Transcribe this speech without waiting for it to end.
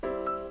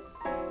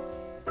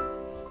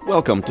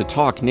Welcome to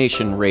Talk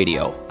Nation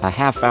Radio, a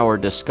half-hour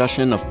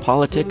discussion of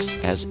politics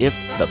as if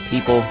the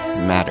people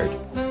mattered.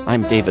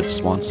 I'm David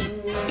Swanson.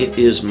 It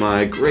is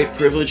my great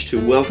privilege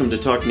to welcome to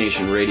Talk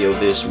Nation Radio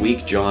this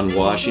week John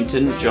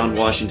Washington. John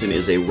Washington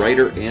is a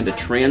writer and a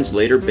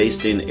translator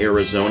based in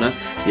Arizona.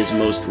 His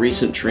most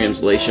recent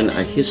translation,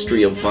 A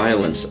History of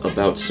Violence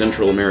About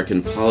Central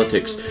American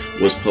Politics,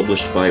 was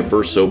published by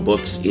Verso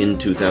Books in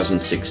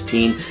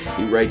 2016.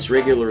 He writes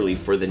regularly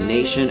for The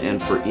Nation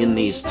and for In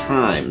These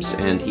Times,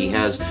 and he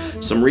has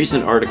some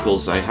recent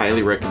articles I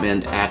highly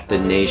recommend at The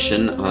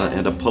Nation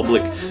and a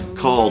public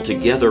call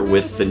together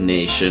with The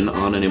Nation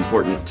on an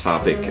important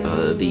topic,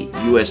 the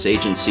U.S.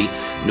 agency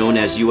known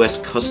as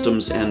U.S.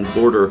 Customs and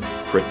Border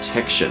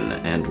Protection,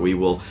 and we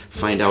will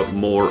find out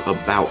more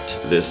about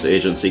this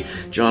agency.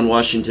 John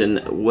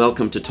Washington,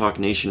 welcome to Talk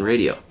Nation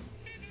Radio.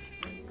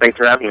 Thanks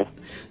for having me.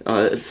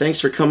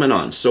 Thanks for coming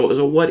on.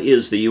 So what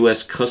is the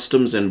U.S.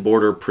 Customs and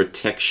Border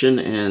Protection,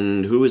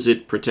 and who is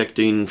it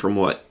protecting from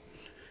what?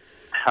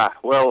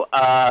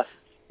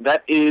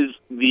 That is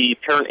the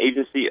parent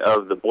agency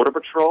of the Border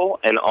Patrol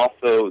and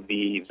also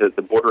the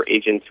border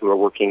agents who are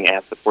working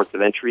at the ports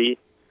of entry.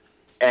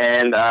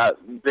 And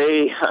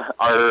they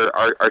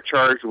are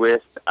charged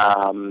with,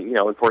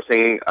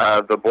 enforcing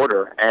the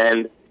border.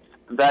 And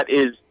that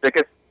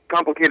gets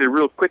complicated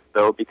real quick,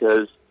 though,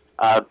 because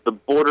the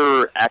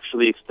border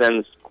actually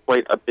extends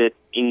quite a bit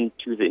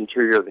into the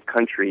interior of the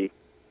country.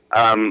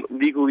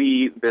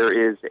 Legally, there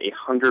is a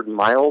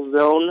 100-mile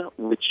zone,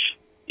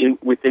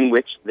 within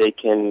which they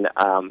can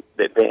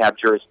they have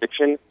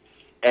jurisdiction,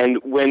 and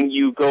when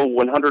you go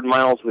 100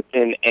 miles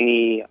within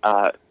any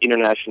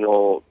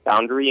international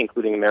boundary,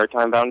 including a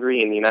maritime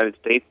boundary in the United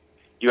States,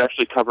 you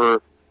actually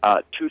cover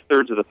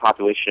 2/3 of the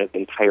population of the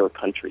entire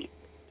country.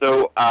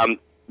 So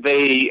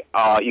they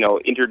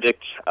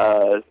interdict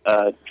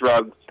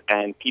drugs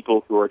and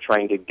people who are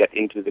trying to get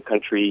into the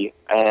country,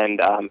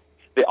 and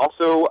they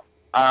also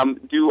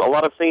do a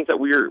lot of things that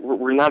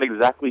we're not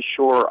exactly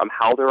sure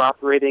how they're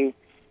operating.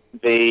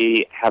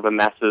 They have a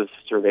massive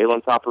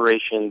surveillance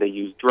operation. They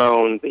use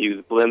drones. They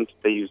use blimps.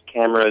 They use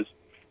cameras.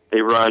 They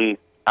run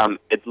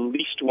at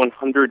least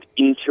 100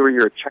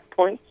 interior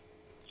checkpoints.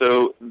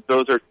 So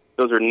those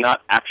are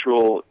not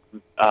actual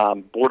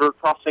border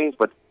crossings,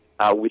 but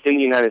within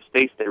the United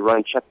States, they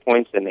run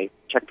checkpoints and they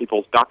check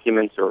people's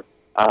documents or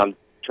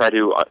try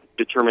to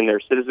determine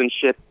their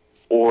citizenship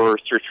or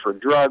search for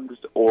drugs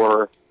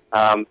or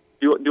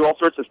do all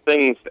sorts of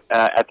things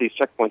at these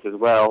checkpoints as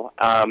well.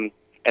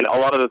 And a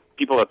lot of the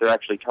people that they're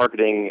actually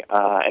targeting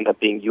end up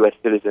being U.S.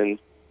 citizens.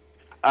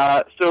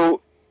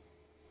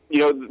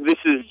 This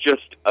is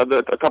just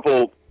a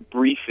couple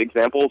brief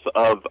examples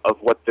of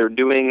what they're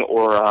doing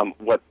or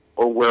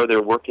where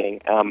they're working.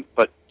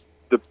 But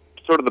the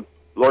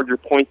larger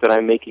point that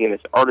I'm making in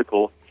this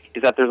article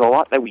is that there's a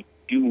lot that we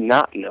do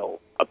not know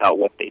about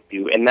what they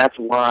do, and that's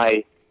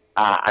why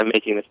I'm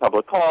making this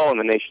public call, and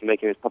the Nation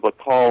making this public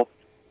call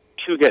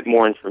to get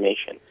more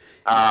information.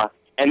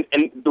 And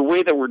the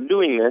way that we're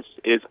doing this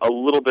is a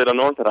little bit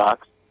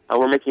unorthodox.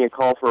 We're making a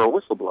call for a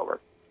whistleblower.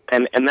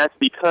 And that's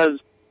because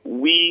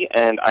we,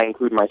 and I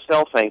include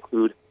myself, I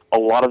include a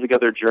lot of the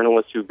other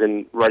journalists who've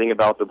been writing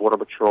about the Border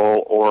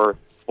Patrol or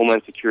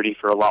Homeland Security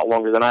for a lot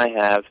longer than I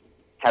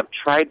have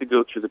tried to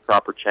go through the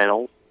proper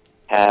channels,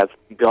 have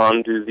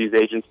gone to these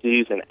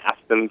agencies and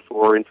asked them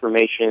for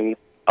information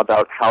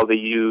about how they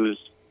use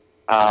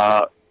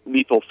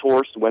lethal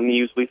force, when they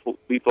use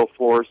lethal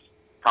force,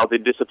 how they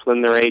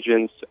discipline their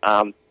agents,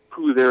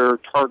 who they're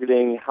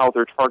targeting, how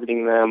they're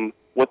targeting them,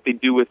 what they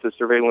do with the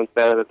surveillance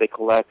data that they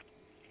collect.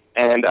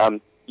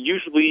 And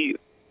usually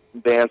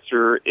the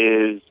answer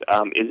is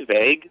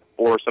vague,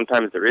 or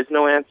sometimes there is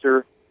no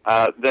answer.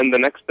 Then the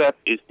next step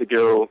is to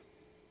go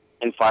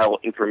and file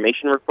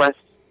information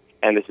requests,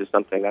 and this is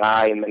something that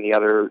I and many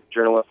other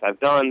journalists have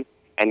done,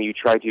 and you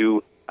try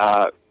to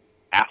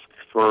ask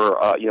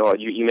for,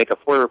 you make a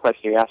FOIA request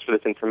and you ask for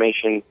this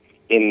information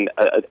in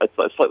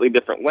a slightly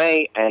different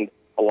way, and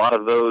a lot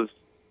of those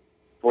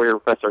FOIA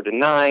requests are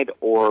denied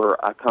or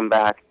come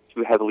back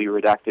too heavily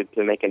redacted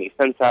to make any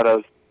sense out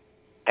of.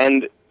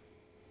 And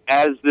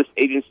as this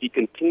agency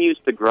continues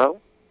to grow,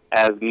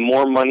 as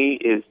more money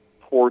is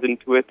poured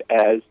into it,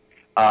 as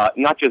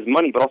not just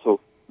money, but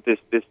also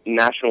this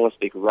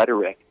nationalistic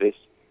rhetoric, this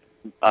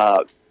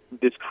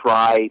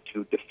cry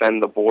to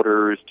defend the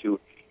borders, to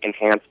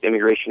enhance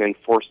immigration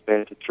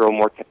enforcement, to throw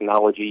more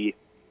technology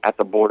at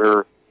the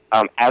border.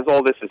 As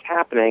all this is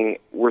happening,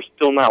 we're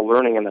still not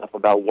learning enough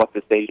about what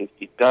this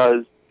agency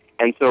does,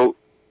 and so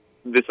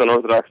this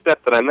unorthodox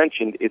step that I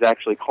mentioned is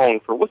actually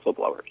calling for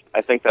whistleblowers.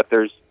 I think that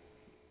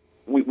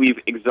we've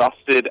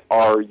exhausted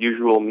our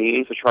usual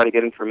means to try to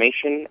get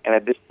information, and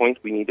at this point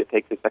we need to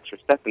take this extra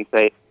step and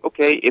say,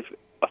 okay, if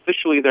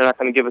officially they're not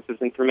going to give us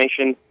this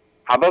information,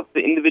 how about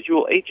the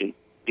individual agents,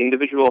 the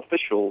individual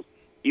officials,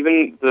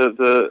 even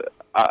the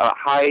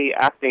high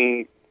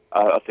acting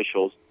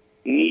officials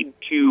need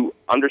to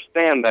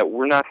understand that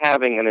we're not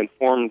having an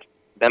informed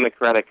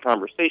democratic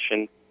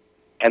conversation,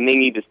 and they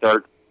need to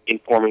start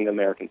informing the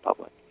American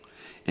public.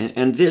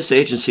 And this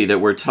agency that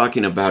we're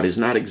talking about is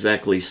not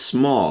exactly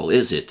small,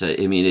 is it?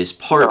 I mean, it's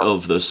part No.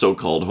 of the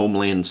so-called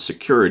Homeland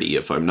Security,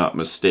 if I'm not Right.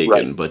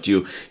 mistaken. But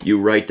you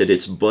write that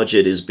its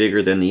budget is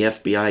bigger than the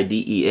FBI,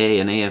 DEA,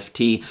 and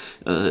AFT,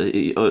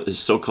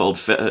 so-called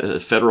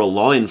federal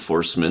law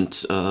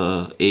enforcement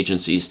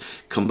agencies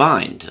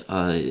combined.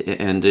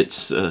 And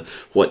it's,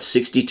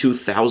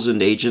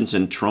 62,000 agents,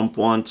 and Trump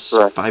wants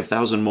Correct.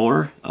 5,000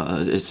 more?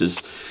 This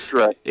is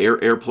Correct.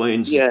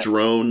 airplanes, Yeah.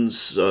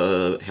 drones,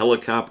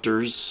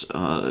 helicopters.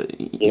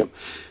 Yeah.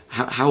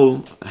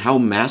 How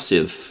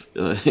massive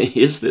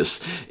is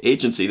this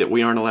agency that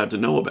we aren't allowed to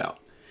know about?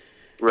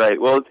 Right.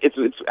 Well, it's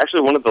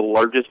actually one of the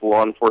largest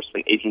law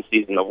enforcement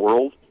agencies in the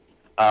world.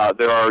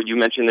 You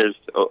mentioned there's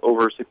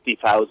over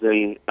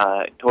 60,000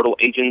 total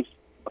agents.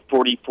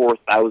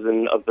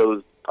 44,000 of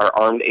those are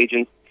armed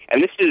agents.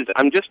 And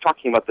I'm just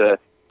talking about the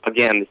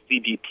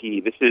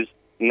CBP. This is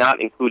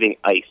not including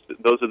ICE.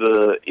 Those are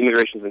the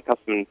Immigration and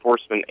Customs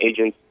Enforcement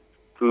agents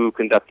who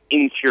conduct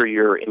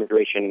interior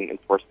immigration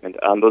enforcement.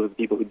 Those are the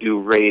people who do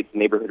raids,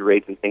 neighborhood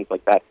raids, and things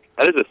like that.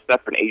 That is a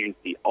separate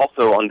agency,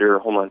 also under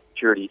Homeland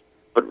Security.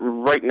 But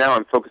right now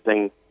I'm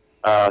focusing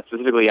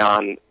specifically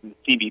on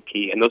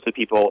CBP, and those are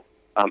people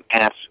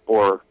at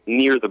or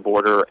near the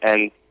border,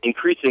 and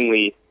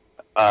increasingly,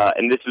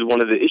 and this is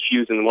one of the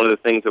issues and one of the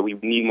things that we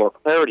need more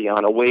clarity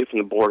on, away from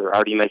the border. I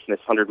already mentioned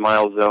this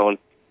 100-mile zone,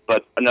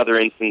 but another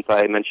instance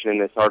I mentioned in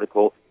this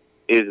article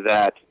is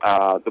that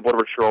the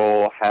Border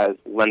Patrol has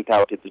lent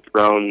out its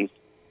drones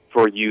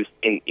for use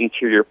in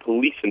interior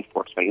police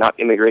enforcement, not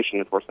immigration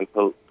enforcement,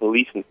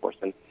 police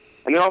enforcement.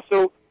 And they're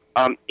also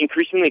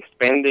increasingly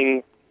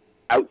expanding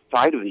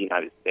outside of the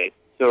United States.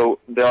 So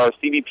there are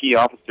CBP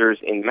officers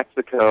in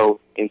Mexico,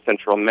 in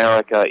Central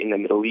America, in the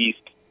Middle East.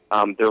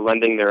 They're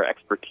lending their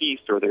expertise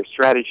or their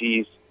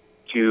strategies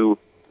to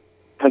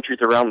countries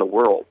around the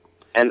world.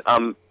 And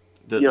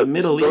the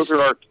Middle East,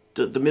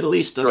 the Middle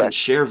East doesn't correct.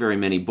 share very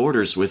many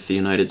borders with the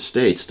United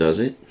States, does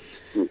it?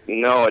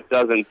 No, it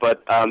doesn't.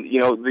 But the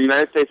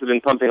United States has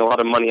been pumping a lot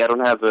of money. I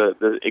don't have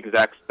the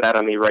exact stat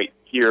on me right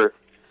here.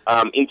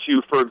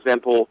 Into, for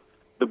example,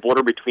 the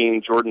border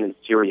between Jordan and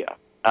Syria.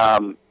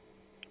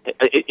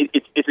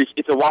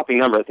 It's a whopping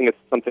number. I think it's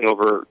something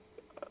over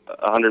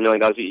 $100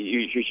 million.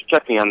 You should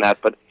check me on that,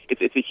 but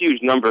it's a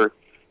huge number.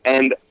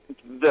 And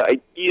the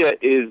idea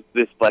is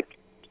this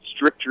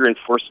stricter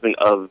enforcement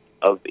of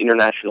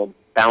international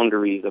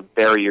boundaries, of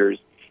barriers,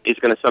 is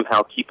going to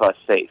somehow keep us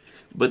safe.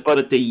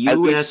 But the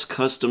U.S.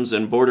 Customs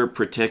and Border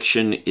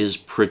Protection is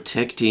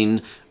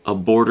protecting a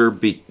border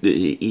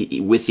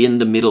within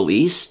the Middle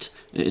East?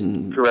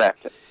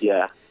 Correct,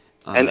 yeah.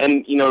 And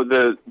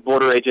the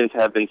border agents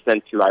have been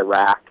sent to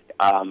Iraq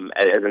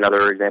as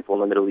another example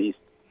in the Middle East.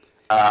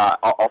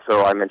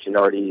 Also, I mentioned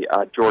already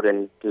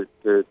Jordan to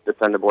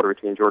defend the border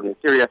between Jordan and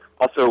Syria.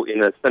 Also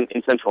in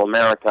Central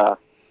America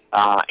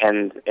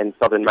and in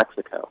southern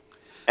Mexico.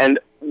 And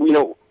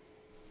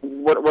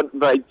what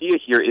the idea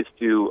here is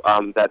to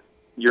that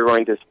you're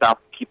going to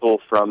stop people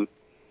from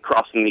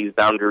crossing these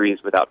boundaries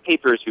without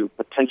papers who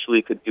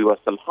potentially could do us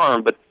some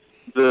harm. But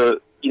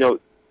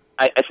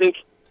I think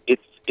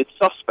it's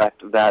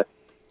suspect that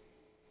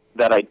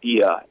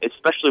idea,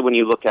 especially when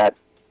you look at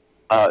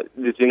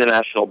these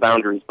international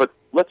boundaries. But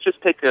let's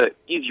just take an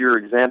easier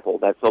example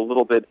that's a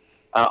little bit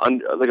a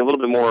little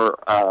bit more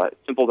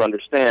simple to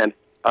understand.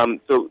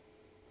 So,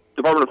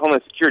 Department of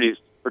Homeland Security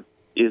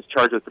is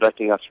charged with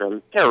protecting us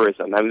from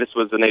terrorism. I mean, this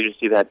was an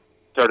agency that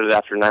started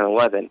after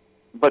 9/11,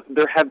 but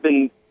there have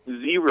been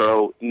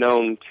zero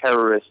known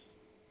terrorist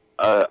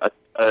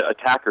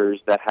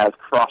attackers that have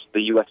crossed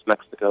the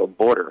U.S.-Mexico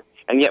border,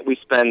 and yet we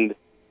spend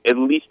at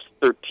least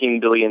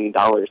 $13 billion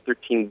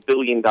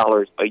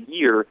a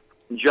year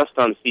just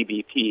on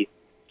CBP.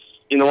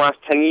 In the last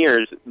 10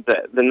 years,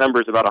 the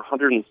number is about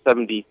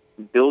 $170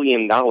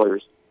 billion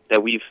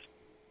that we've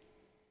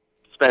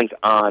spent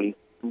on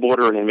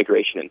border and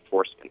immigration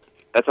enforcement.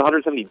 That's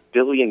 $170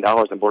 billion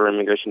on border and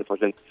immigration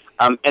enforcement.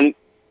 And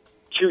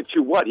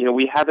to what?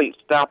 We haven't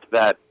stopped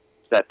that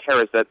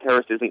terrorist. That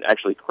terrorist isn't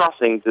actually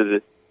crossing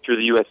through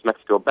the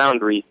U.S.-Mexico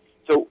boundary.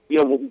 So,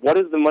 what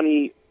is the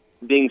money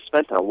being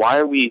spent on? Why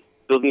are we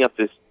building up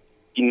this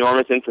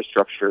enormous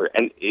infrastructure?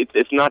 And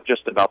it's not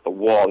just about the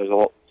wall. There's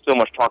so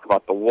much talk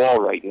about the wall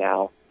right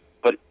now,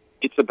 but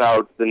it's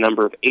about the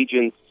number of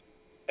agents.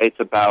 It's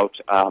about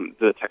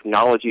the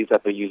technologies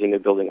that they're using. They're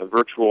building a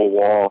virtual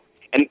wall.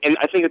 And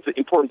I think it's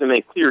important to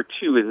make clear,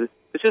 too, is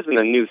this isn't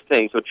a new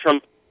thing. So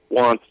Trump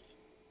wants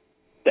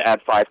to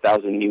add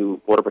 5,000 new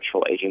Border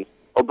Patrol agents.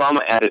 Obama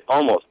added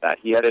almost that.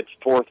 He added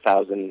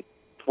 4,000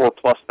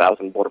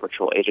 Border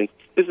Patrol agents.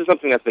 This is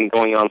something that's been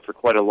going on for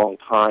quite a long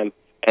time,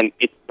 and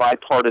it's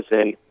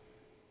bipartisan.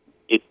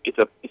 It's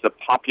a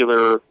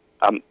popular,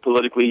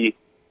 politically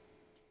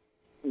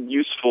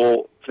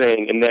useful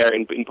thing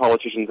in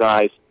politicians'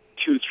 eyes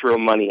to throw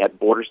money at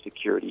border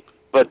security.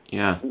 But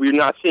we're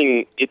not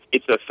seeing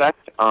its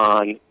effect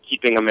on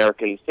keeping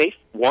Americans safe,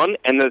 one,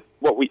 and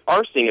what we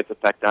are seeing its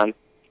effect on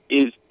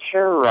is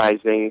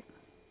terrorizing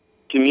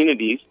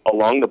communities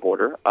along the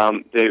border.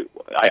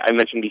 I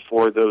mentioned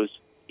before those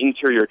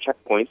interior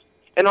checkpoints,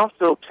 and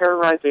also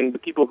terrorizing the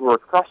people who are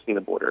crossing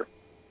the border.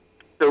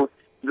 So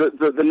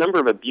the number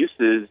of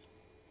abuses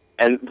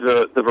and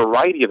the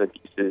variety of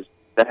abuses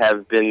that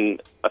have been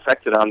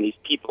affected on these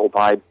people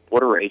by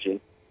border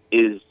agents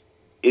is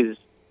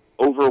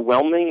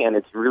overwhelming, and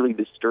it's really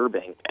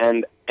disturbing.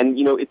 And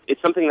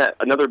it's something that,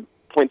 another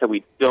point that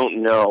we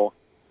don't know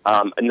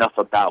enough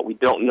about. We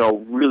don't know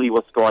really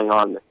what's going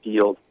on in the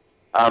field.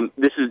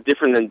 This is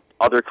different than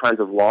other kinds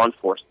of law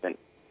enforcement.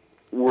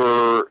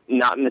 We're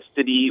not in a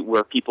city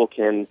where people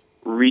can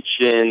reach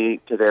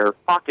into their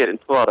pocket and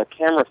pull out a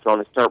camera phone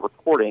and start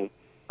recording.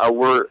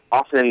 We're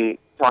often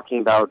talking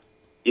about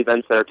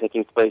events that are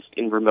taking place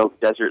in remote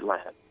desert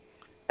land.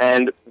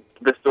 And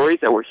the stories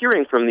that we're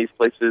hearing from these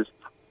places,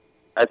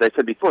 as I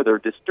said before, they're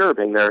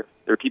disturbing. They're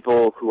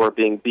people who are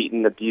being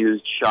beaten,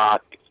 abused,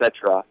 shot,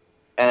 etc.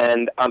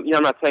 And I'm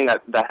not saying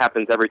that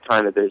happens every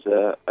time that there's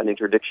an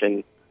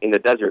interdiction in the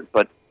desert,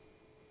 but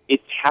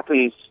it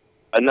happens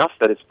enough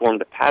that it's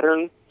formed a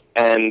pattern,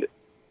 and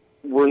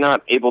we're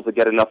not able to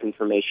get enough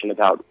information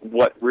about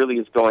what really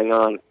is going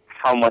on,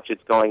 how much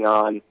it's going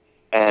on,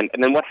 and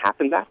then what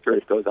happens after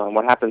it goes on,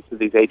 what happens to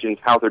these agents,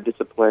 how they're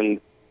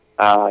disciplined,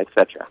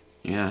 etc.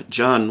 Yeah,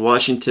 John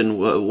Washington,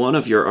 one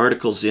of your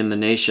articles in The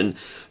Nation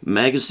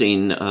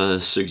magazine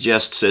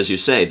suggests, as you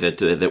say,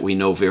 that we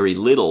know very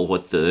little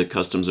what the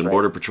Customs and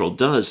Border Patrol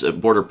does,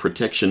 Border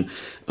Protection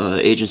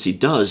Agency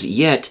does,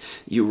 yet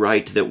you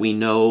write that we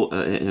know,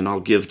 and I'll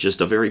give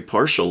just a very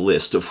partial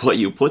list of what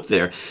you put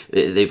there.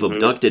 They've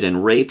abducted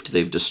and raped,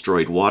 they've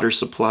destroyed water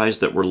supplies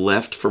that were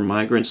left for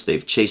migrants,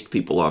 they've chased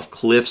people off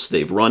cliffs,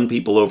 they've run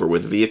people over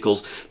with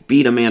vehicles,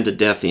 beat a man to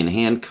death in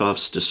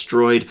handcuffs,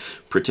 destroyed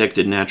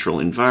protected natural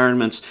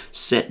environments,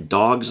 set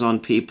dogs on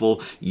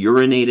people,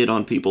 urinated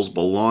on people's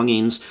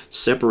belongings,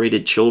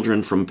 separated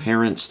children from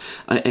parents.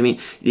 I mean,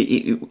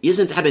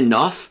 isn't that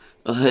enough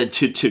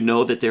to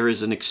know that there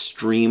is an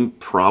extreme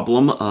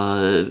problem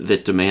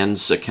that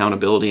demands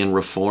accountability and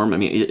reform? I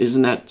mean,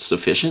 isn't that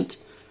sufficient?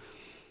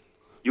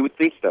 You would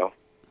think so.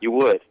 You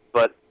would.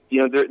 But,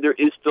 there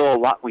is still a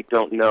lot we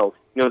don't know.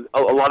 A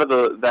lot of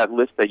that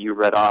list that you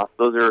read off,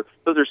 those are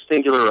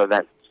singular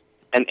events.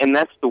 And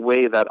that's the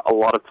way that a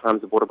lot of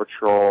times the Border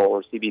Patrol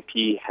or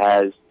CBP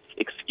has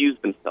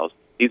excused themselves.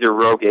 These are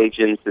rogue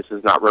agents. This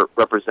does not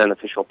represent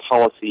official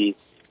policy.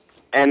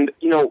 And,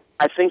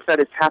 I think that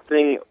it's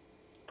happening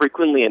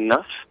frequently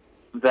enough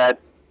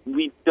that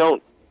we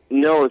don't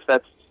know if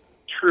that's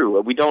true.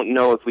 We don't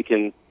know if we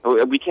can't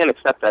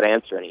accept that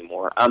answer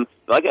anymore. I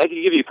could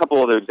give you a couple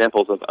other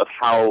examples of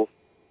how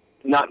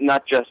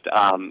not just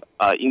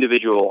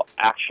individual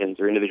actions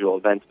or individual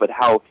events, but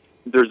how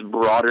there's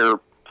broader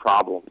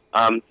problems.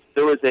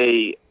 There was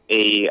every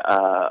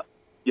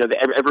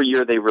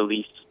year they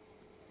release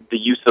the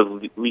use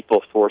of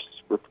lethal force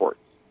reports.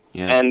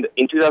 Yeah. And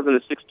in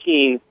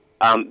 2016,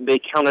 they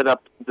counted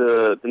up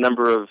the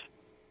number of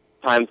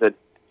times that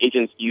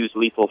agents used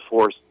lethal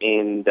force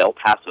in the El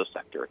Paso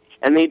sector.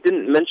 And they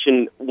didn't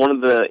mention one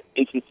of the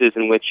instances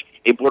in which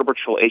a Border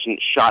Patrol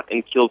agent shot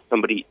and killed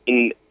somebody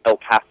in El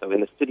Paso, in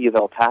the city of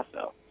El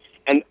Paso.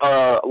 And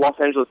a Los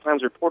Angeles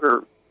Times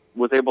reporter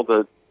was able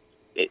to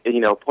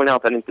point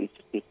out that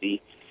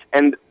inconsistency.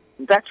 And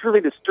that's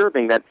really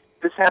disturbing that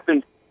this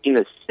happened in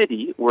a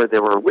city where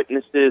there were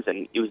witnesses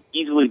and it was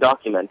easily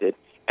documented.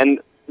 And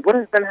what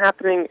has been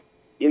happening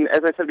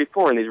as I said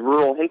before, in these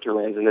rural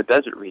hinterlands in the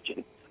desert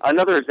region?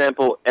 Another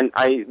example, and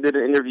I did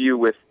an interview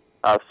with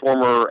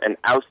former and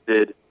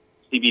ousted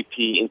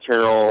CBP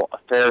Internal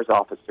Affairs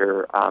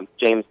Officer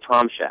James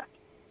Tomczak,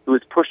 who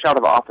was pushed out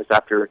of office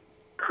after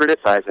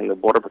criticizing the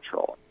Border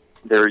Patrol,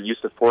 their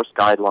use of force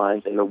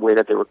guidelines, and the way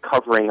that they were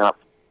covering up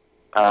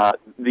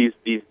these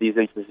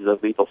instances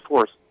of lethal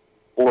force,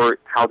 or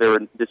how they were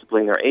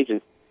disciplining their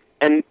agents.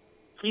 And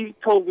he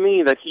told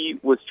me that he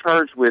was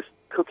charged with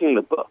cooking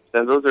the books,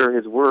 and those are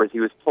his words.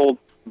 He was told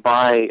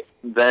by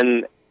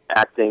then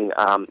acting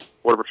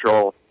Border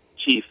Patrol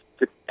chief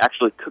to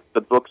actually cook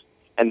the books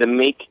and to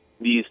make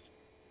the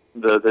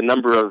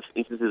number of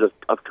instances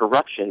of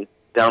corruption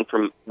down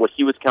from what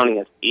he was counting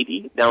as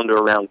 80 down to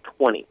around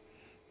 20.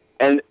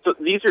 And so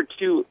these are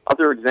two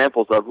other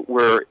examples of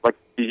where, like,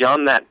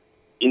 beyond that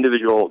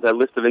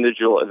list of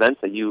individual events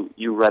that you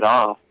read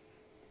off,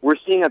 we're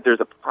seeing that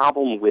there's a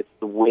problem with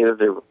the way that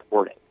they're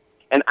reporting.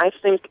 And I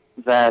think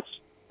that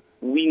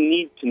we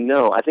need to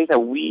know, I think that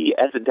we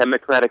as a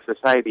democratic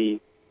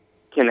society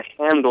can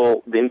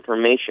handle the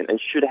information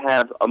and should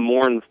have a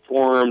more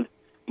informed,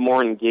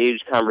 more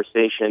engaged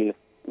conversation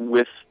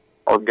with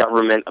our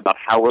government about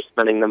how we're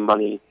spending the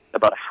money,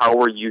 about how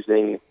we're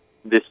using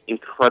this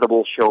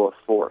incredible show of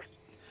force.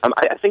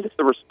 I think it's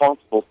the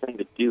responsible thing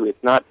to do.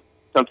 It's not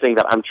something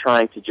that I'm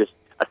trying to just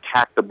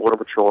attack the Border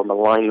Patrol or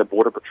malign the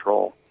Border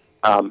Patrol.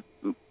 I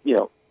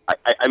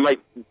might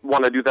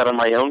want to do that on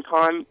my own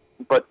time,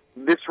 but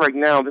this right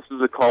now, this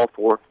is a call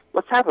for,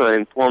 let's have an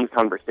informed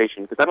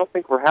conversation, because I don't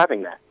think we're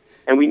having that.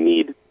 And we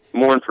need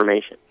more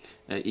information.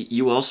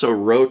 You also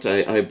wrote,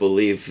 I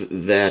believe,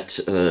 that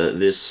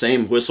this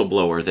same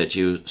whistleblower that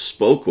you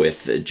spoke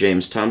with,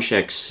 James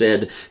Tomczak,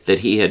 said that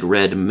he had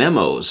read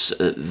memos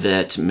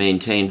that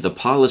maintained the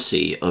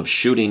policy of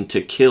shooting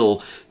to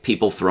kill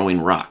people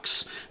throwing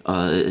rocks.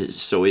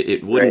 So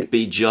it wouldn't Right.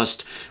 be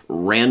just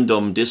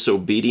random,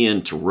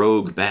 disobedient,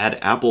 rogue, bad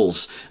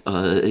apples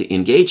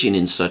engaging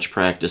in such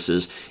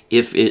practices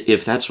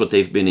if that's what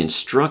they've been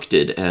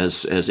instructed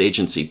as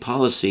agency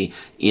policy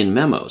in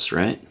memos,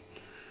 right?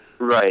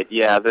 Right.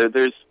 Yeah.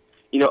 There's,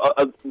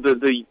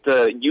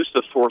 the use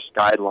of force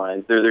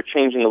guidelines. They're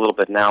changing a little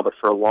bit now, but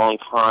for a long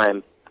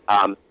time,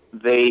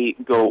 they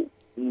go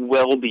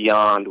well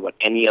beyond what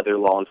any other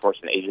law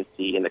enforcement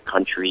agency in the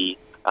country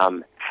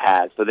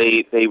has. So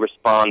they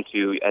respond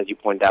to, as you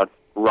pointed out,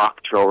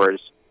 rock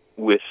throwers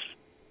with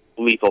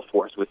lethal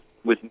force,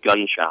 with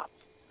gunshots.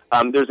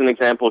 There's an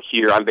example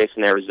here. I'm based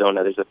in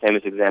Arizona. There's a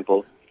famous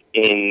example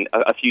in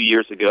a few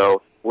years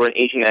ago where an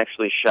agent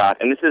actually shot,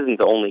 and this isn't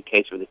the only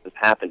case where this has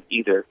happened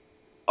either,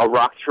 a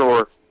rock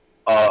thrower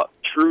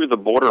through the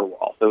border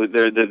wall. So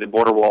the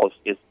border wall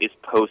is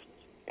posts,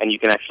 and you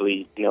can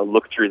actually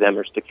look through them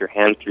or stick your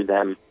hand through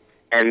them.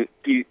 And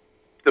he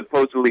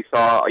supposedly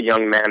saw a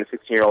young man, a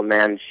 16-year-old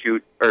man,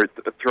 shoot or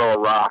throw a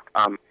rock,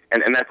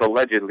 and that's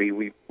allegedly.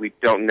 We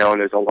don't know,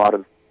 and there's a lot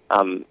of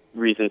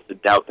reasons to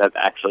doubt that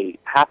actually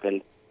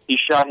happened. He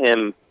shot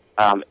him.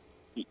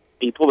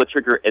 He pulled the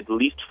trigger at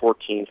least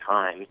 14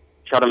 times.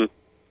 Shot him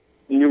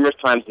numerous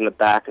times in the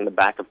back and the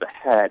back of the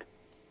head.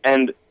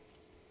 And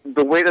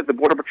the way that the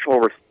Border Patrol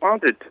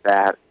responded to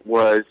that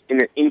was in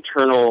an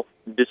internal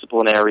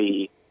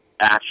disciplinary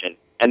action.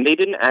 And they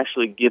didn't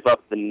actually give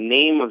up the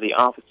name of the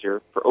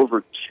officer for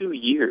over 2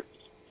 years.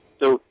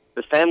 So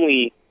the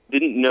family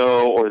didn't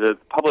know, or the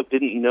public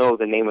didn't know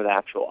the name of the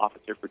actual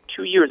officer for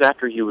 2 years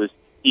after he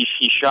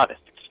shot a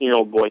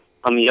 16-year-old boy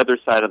on the other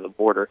side of the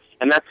border.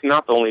 And that's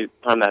not the only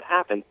time that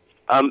happened.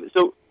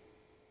 So,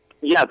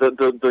 yeah,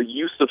 the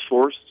use of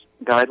force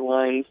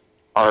guidelines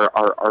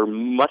are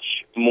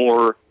much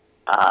more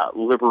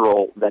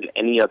liberal than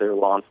any other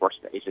law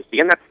enforcement agency,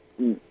 and that's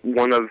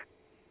one of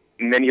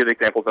many of the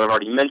examples that I've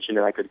already mentioned,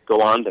 and I could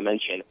go on to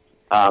mention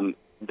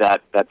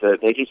that the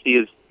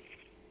agency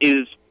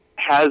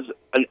has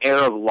an air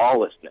of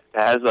lawlessness.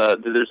 There's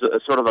a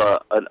sort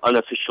of an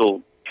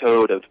unofficial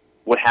code of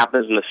what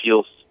happens in the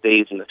field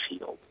stays in the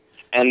field,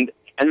 and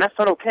that's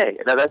not okay.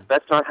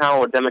 That's not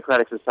how a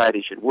democratic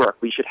society should work.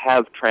 We should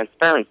have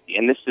transparency,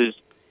 and this is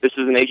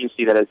an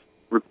agency that has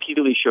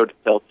repeatedly showed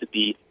itself to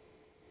be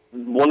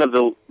one of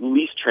the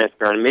least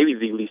transparent, maybe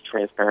the least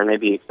transparent,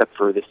 maybe except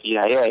for the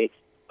CIA,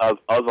 of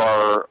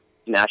our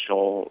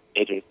national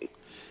agencies.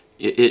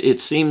 It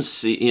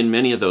seems in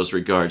many of those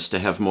regards to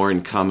have more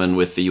in common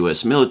with the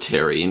U.S.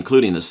 military,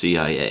 including the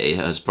CIA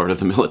as part of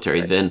the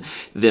military, Right.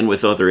 than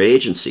with other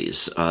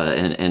agencies.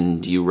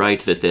 And you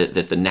write that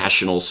the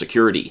national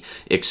security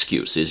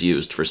excuse is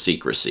used for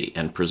secrecy,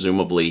 and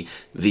presumably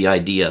the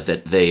idea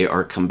that they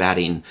are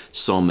combating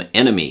some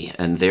enemy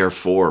and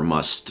therefore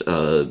must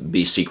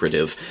be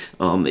secretive.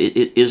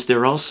 Is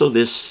there also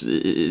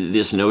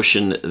this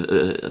notion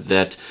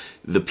that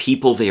the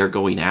people they are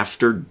going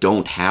after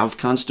don't have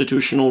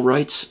constitutional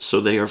rights,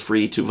 so they are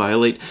free to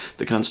violate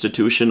the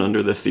Constitution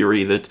under the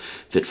theory that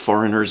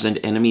foreigners and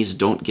enemies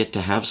don't get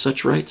to have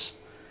such rights?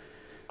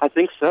 I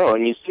think so,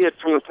 and you see it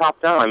from the top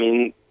down. I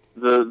mean,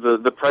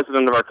 the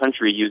president of our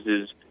country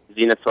uses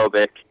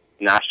xenophobic,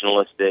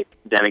 nationalistic,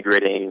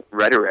 denigrating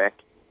rhetoric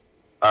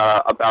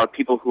about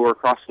people who are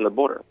crossing the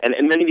border. And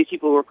many of these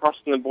people who are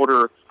crossing the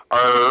border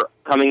are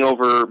coming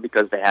over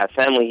because they have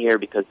family here,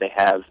 because they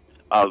have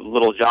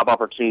little job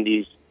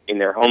opportunities in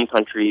their home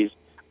countries,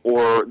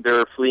 or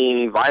they're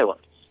fleeing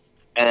violence.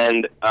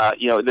 And,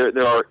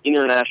 there are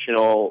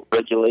international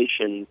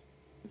regulations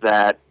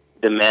that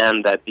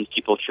demand that these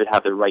people should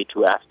have the right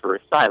to ask for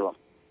asylum.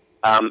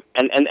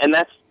 And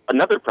that's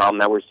another problem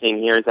that we're seeing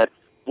here is that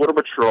Border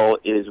Patrol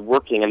is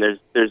working, and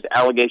there's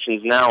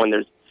allegations now, and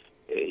there's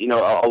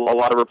a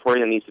lot of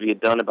reporting that needs to be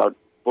done about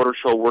Border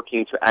Patrol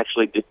working to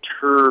actually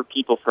deter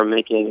people from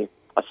making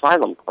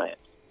asylum claims.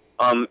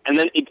 And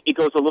then it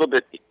goes a little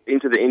bit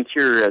into the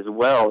interior as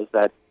well, is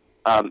that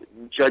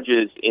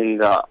judges in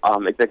the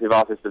Executive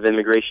Office of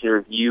Immigration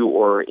Review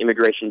or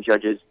immigration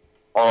judges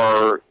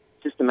are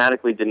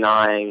systematically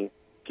denying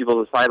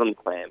people's asylum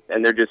claims,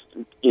 and they're just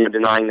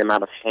denying them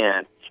out of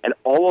hand. And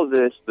all of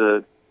this,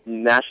 the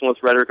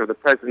nationalist rhetoric of the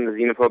president, the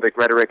xenophobic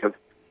rhetoric of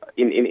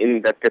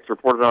in that gets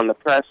reported on the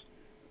press,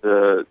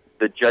 the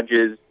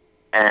judges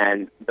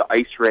and the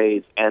ICE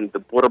raids and the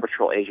Border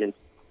Patrol agents,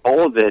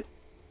 all of it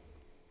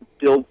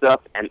builds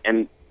up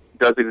and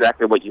does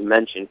exactly what you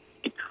mentioned.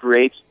 It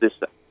creates this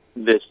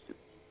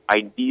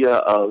idea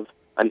of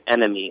an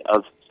enemy,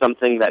 of some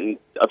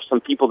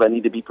people that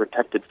need to be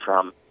protected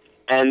from,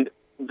 and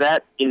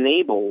that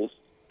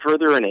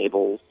further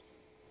enables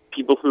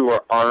people who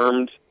are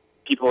armed,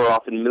 people who are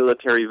often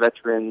military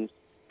veterans,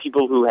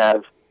 people who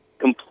have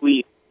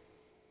complete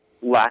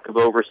lack of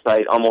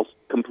oversight, almost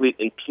complete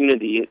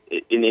impunity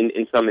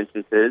in some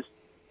instances,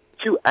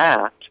 to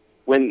act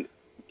when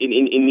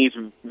in these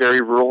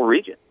very rural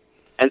regions,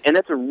 and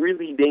that's a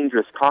really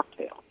dangerous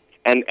cocktail.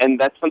 And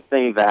that's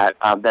something that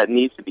that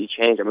needs to be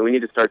changed. I mean, we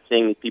need to start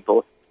seeing these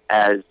people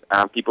as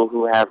people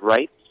who have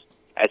rights,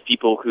 as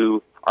people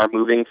who are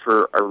moving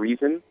for a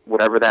reason,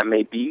 whatever that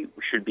may be,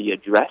 should be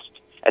addressed,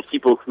 as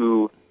people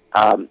who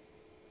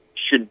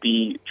should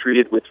be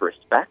treated with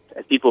respect,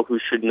 as people who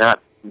should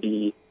not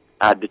be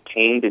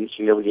detained in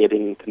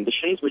humiliating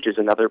conditions, which is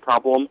another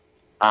problem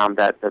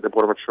that the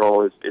Border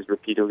Patrol is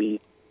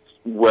repeatedly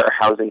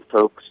warehousing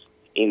folks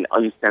in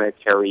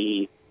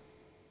unsanitary,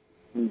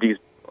 these,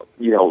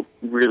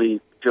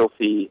 really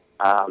filthy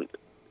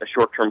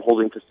short-term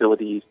holding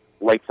facilities,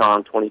 lights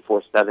on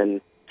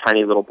 24/7,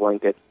 tiny little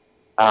blankets.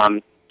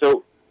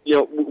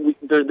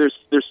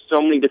 There's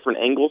so many different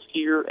angles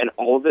here, and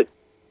all of it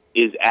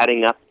is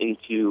adding up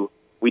into,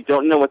 we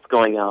don't know what's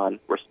going on,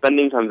 we're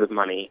spending tons of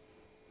money,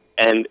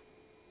 and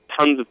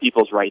tons of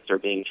people's rights are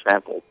being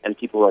trampled, and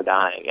people are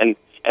dying.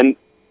 And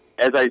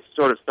as I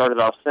sort of started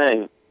off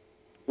saying,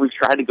 we've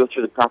tried to go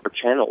through the proper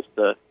channels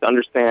to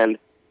understand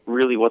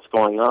really what's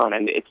going on,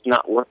 and it's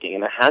not working,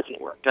 and it hasn't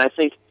worked. And I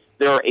think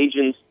there are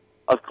agents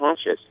of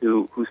conscience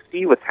who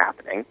see what's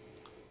happening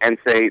and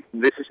say,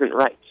 this isn't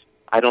right.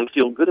 I don't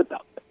feel good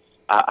about this.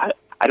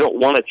 I don't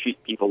want to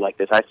treat people like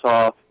this. I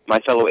saw my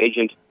fellow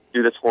agent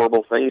do this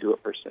horrible thing to a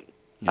person.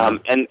 Yeah.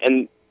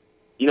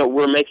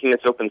 We're making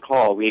this open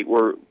call.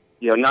 We're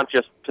not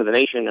just to the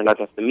nation or not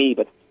just to me,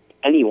 but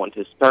anyone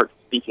to start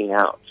speaking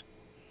out.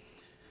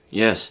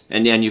 Yes,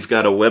 and you've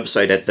got a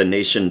website at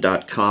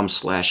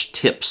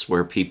thenation.com/tips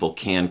where people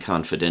can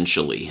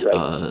confidentially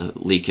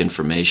leak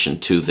information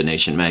to The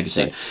Nation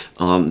magazine.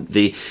 Right.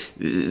 The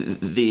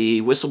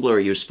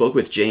whistleblower you spoke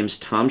with, James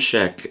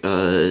Tomczak,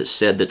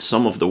 said that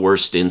some of the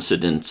worst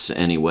incidents,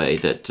 anyway,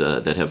 that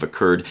have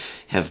occurred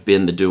have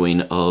been the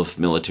doing of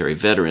military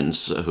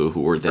veterans who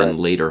were then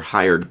later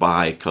hired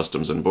by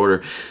Customs and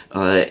Border,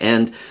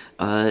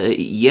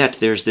 yet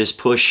there's this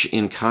push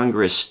in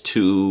Congress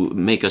to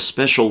make a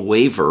special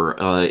waiver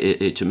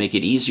to make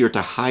it easier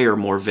to hire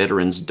more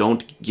veterans.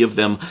 Don't give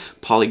them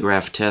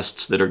polygraph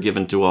tests that are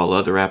given to all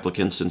other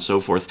applicants and so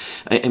forth.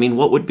 I mean,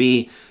 what would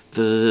be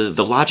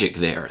the logic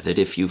there? That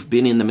if you've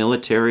been in the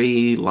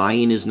military,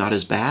 lying is not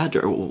as bad,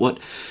 or what?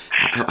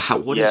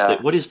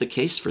 What is the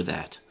case for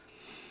that?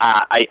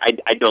 I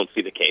don't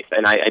see the case,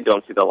 and I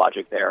don't see the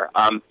logic there.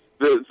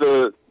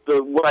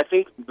 What I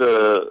think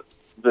the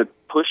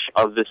push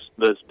of this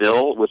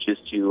bill, which is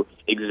to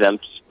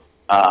exempt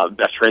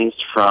veterans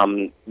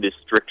from the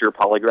stricter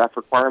polygraph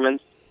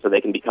requirements so they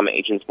can become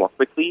agents more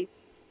quickly,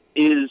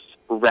 is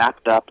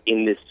wrapped up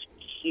in this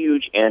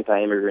huge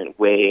anti-immigrant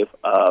wave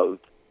of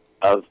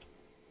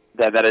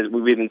that is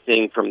we've been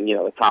seeing from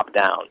the top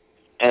down.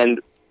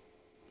 And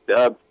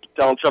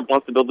Donald Trump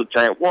wants to build a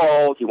giant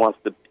wall. He wants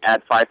to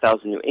add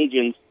 5,000 new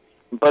agents,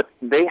 but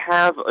they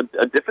have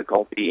a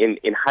difficulty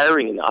in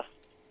hiring enough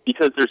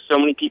because there's so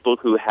many people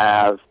who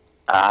have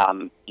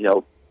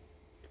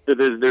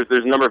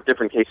there's a number of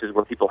different cases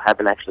where people have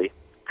been actually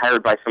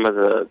hired by some of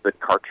the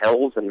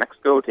cartels in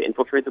Mexico to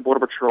infiltrate the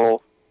Border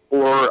Patrol,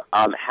 or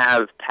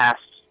have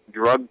past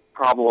drug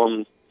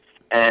problems,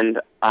 and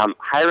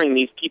hiring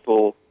these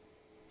people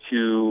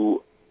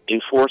to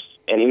enforce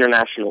an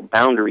international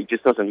boundary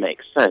just doesn't make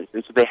sense.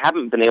 And so they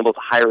haven't been able to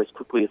hire as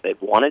quickly as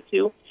they've wanted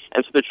to,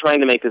 and so they're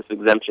trying to make this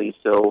exemption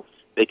so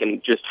they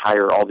can just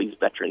hire all these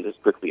veterans as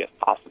quickly as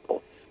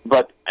possible.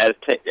 But as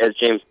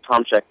James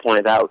Tomczak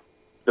pointed out,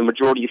 the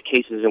majority of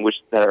cases in which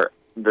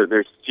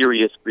there's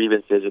serious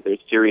grievances or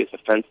there's serious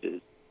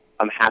offenses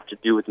have to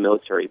do with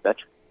military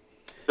veterans.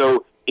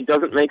 So it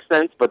doesn't make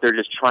sense, but they're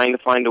just trying to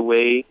find a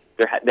way.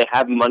 They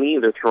have money.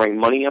 They're throwing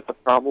money at the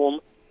problem,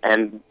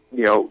 and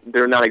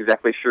they're not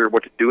exactly sure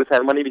what to do with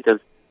that money because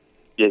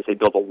if they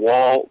build a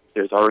wall,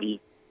 there's already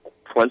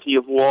plenty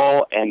of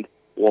wall, and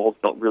walls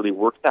don't really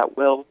work that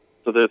well.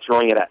 So they're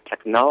throwing it at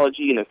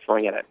technology, and they're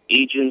throwing it at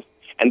agents.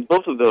 And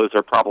both of those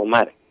are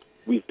problematic.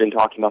 We've been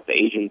talking about the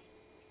agents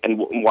and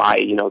why,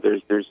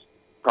 there's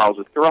problems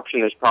with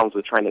corruption, there's problems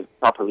with trying to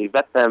properly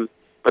vet them,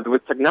 but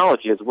with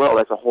technology as well,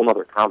 that's a whole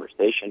other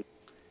conversation.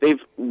 They've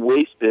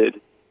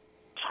wasted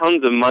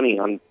tons of money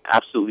on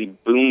absolutely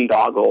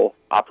boondoggle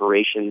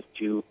operations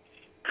to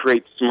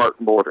create smart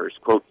borders,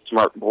 quote,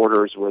 smart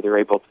borders, where they're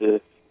able to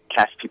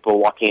catch people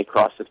walking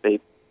across if they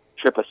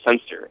trip a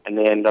sensor, and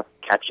they end up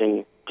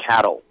catching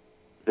cattle.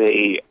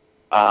 They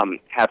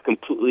have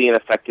completely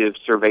ineffective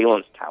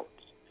surveillance towers.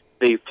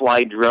 They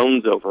fly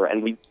drones over,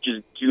 and we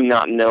just do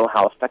not know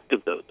how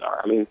effective those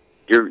are. I mean,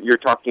 you're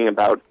talking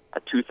about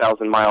a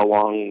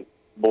 2,000-mile-long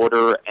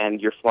border, and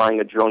you're flying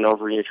a drone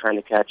over, and you're trying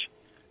to catch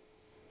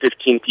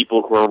 15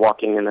 people who are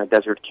walking in a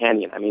desert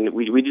canyon. I mean,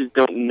 we just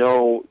don't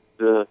know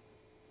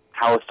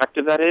how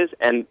effective that is.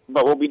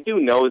 But what we do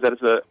know is that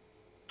it's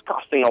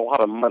costing a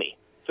lot of money.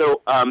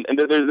 So, and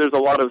there's a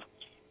lot of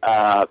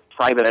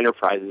private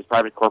enterprises,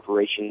 private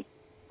corporations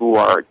who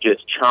are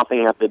just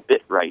chomping at the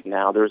bit right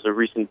now. There's a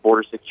recent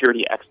border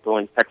security expo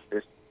in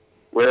Texas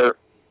where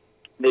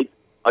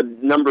a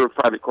number of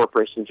private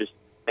corporations just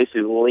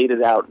basically laid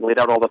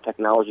out all the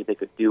technology they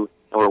could do,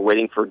 and we're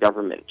waiting for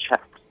government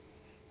checks,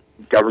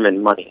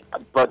 government money.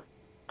 But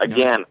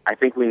again, I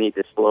think we need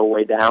to slow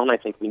way down. I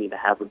think we need to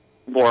have a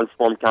more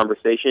informed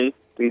conversation.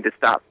 We need to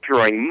stop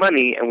throwing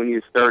money, and we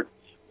need to start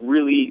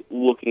really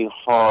looking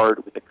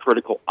hard with a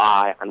critical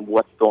eye on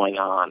what's going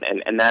on.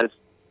 And that is,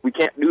 we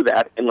can't do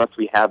that unless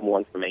we have more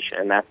information,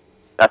 and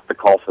that's the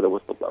call for the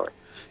whistleblower.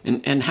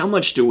 And how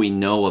much do we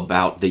know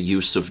about the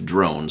use of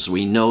drones?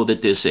 We know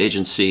that this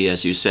agency,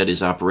 as you said,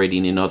 is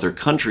operating in other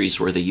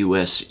countries where the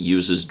U.S.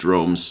 uses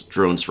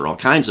drones for all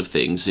kinds of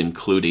things,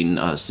 including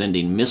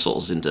sending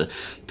missiles into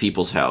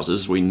people's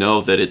houses. We know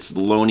that it's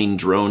loaning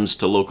drones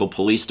to local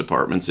police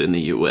departments in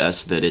the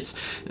U.S., that it's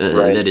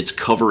that it's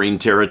covering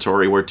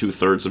territory where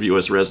 2/3 of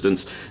U.S.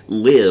 residents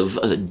live.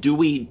 Do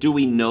we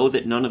know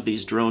that none of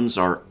these drones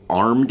are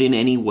armed in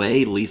any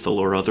way, lethal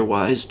or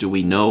otherwise? Do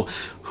we know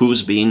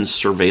who's being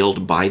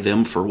surveilled by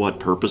them for what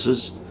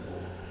purposes?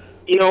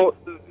 We don't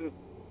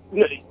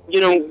know.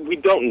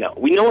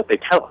 We know what they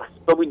tell us,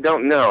 but we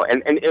don't know.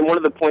 And one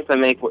of the points I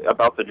make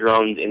about the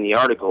drones in the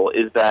article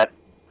is that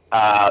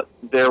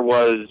there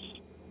was,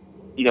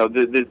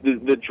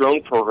 the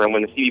drone program,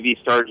 when the CBP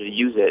started to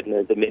use it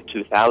in the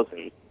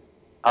mid-2000s,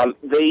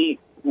 they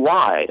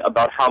lied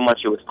about how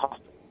much it was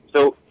costing.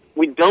 So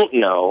we don't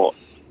know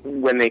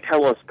when they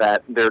tell us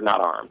that they're not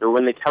armed, or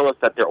when they tell us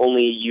that they're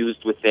only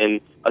used within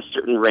a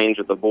certain range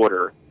of the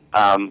border.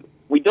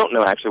 We don't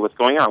know actually what's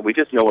going on. We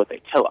just know what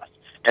they tell us.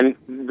 And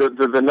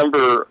the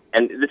number,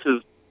 and this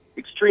is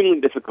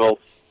extremely difficult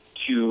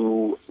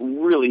to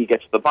really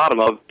get to the bottom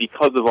of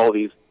because of all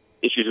these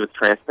issues with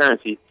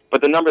transparency,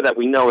 but the number that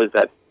we know is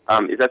that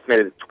is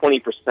estimated at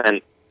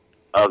 20%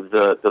 of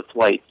the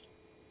flights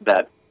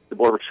that the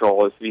Border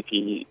Patrol or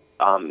CBP,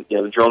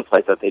 the drone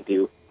flights that they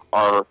do,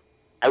 are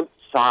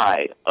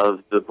outside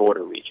of the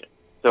border region.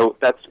 So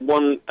that's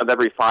 1 of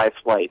every 5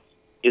 flights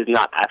is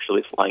not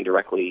actually flying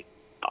directly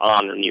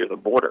on or near the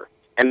border.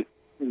 And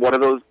what are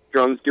those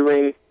drones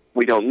doing?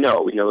 We don't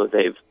know. We know that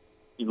they've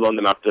loaned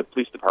them out to the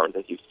police department,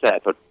 as you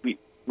said, but we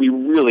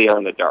really are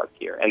in the dark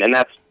here. And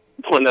that's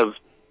one of,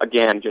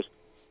 again, just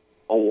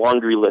a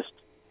laundry list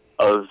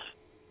of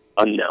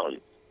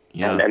unknowns.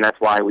 Yeah. And that's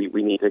why we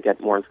need to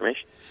get more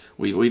information.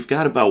 We've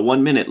got about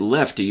 1 minute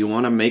left. Do you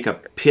want to make a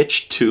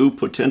pitch to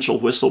potential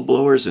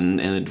whistleblowers and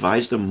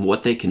advise them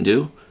what they can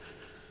do?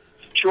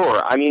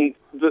 Sure. I mean,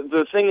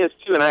 the thing is,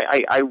 too, and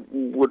I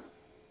would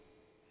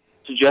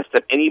suggest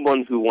that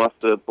anyone who wants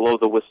to blow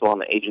the whistle on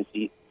the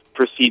agency,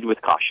 proceed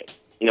with caution.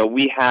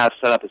 We have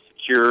set up a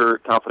secure,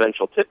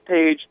 confidential tip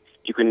page.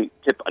 You can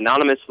tip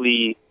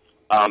anonymously.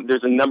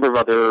 There's a number of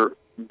other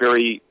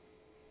very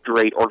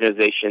great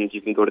organizations.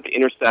 You can go to The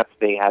Intercept.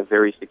 They have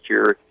very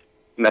secure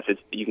methods.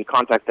 You can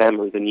contact them,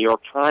 or the New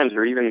York Times,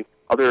 or even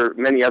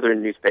many other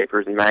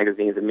newspapers and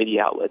magazines and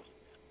media outlets.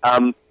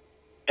 And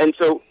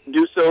so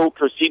do so,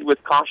 proceed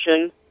with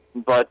caution,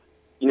 but,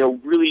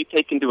 really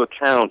take into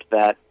account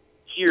that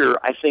here,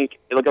 I think,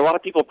 a lot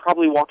of people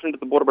probably walked into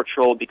the Border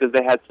Patrol because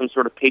they had some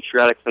sort of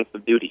patriotic sense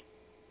of duty.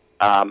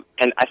 And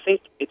I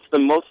think it's the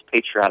most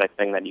patriotic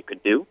thing that you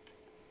could do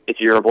if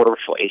you're a Border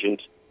Patrol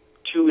agent,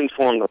 to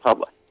inform the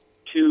public,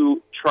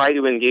 to try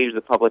to engage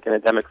the public in a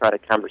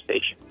democratic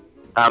conversation.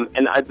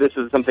 And this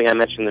is something I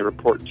mentioned in the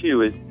report,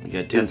 too, is, you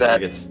got 10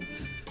 seconds.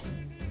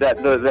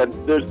 That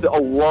there's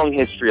a long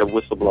history of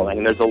whistleblowing,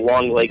 and there's a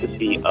long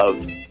legacy of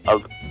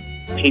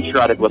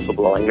patriotic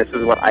whistleblowing. This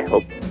is what I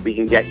hope we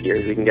can get here.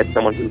 We can get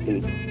someone who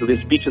can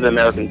speak to the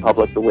American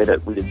public the way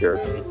that we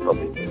deserve to be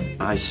spoken to.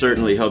 I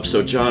certainly hope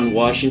so. John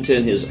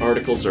Washington, his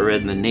articles are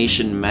in The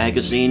Nation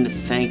magazine.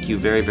 Thank you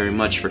very, very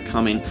much for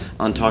coming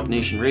on Talk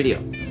Nation Radio.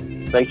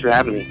 Thanks for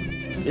having me.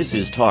 This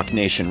is Talk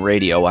Nation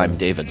Radio. I'm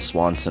David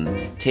Swanson.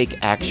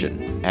 Take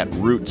action at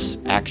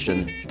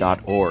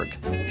rootsaction.org.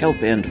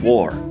 Help end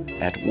war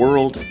at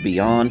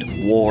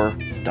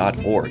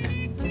worldbeyondwar.org.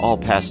 All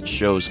past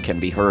shows can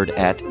be heard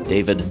at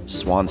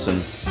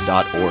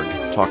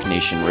davidswanson.org. Talk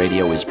Nation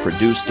Radio is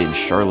produced in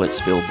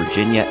Charlottesville,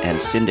 Virginia,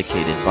 and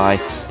syndicated by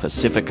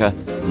Pacifica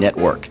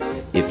Network.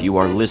 If you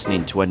are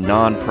listening to a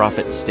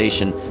non-profit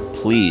station,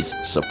 please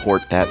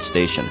support that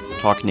station.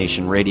 Talk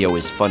Nation Radio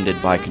is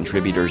funded by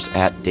contributors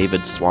at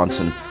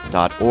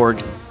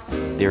davidswanson.org.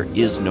 There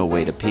is no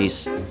way to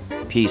peace.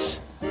 Peace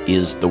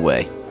is the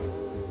way.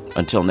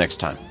 Until next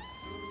time.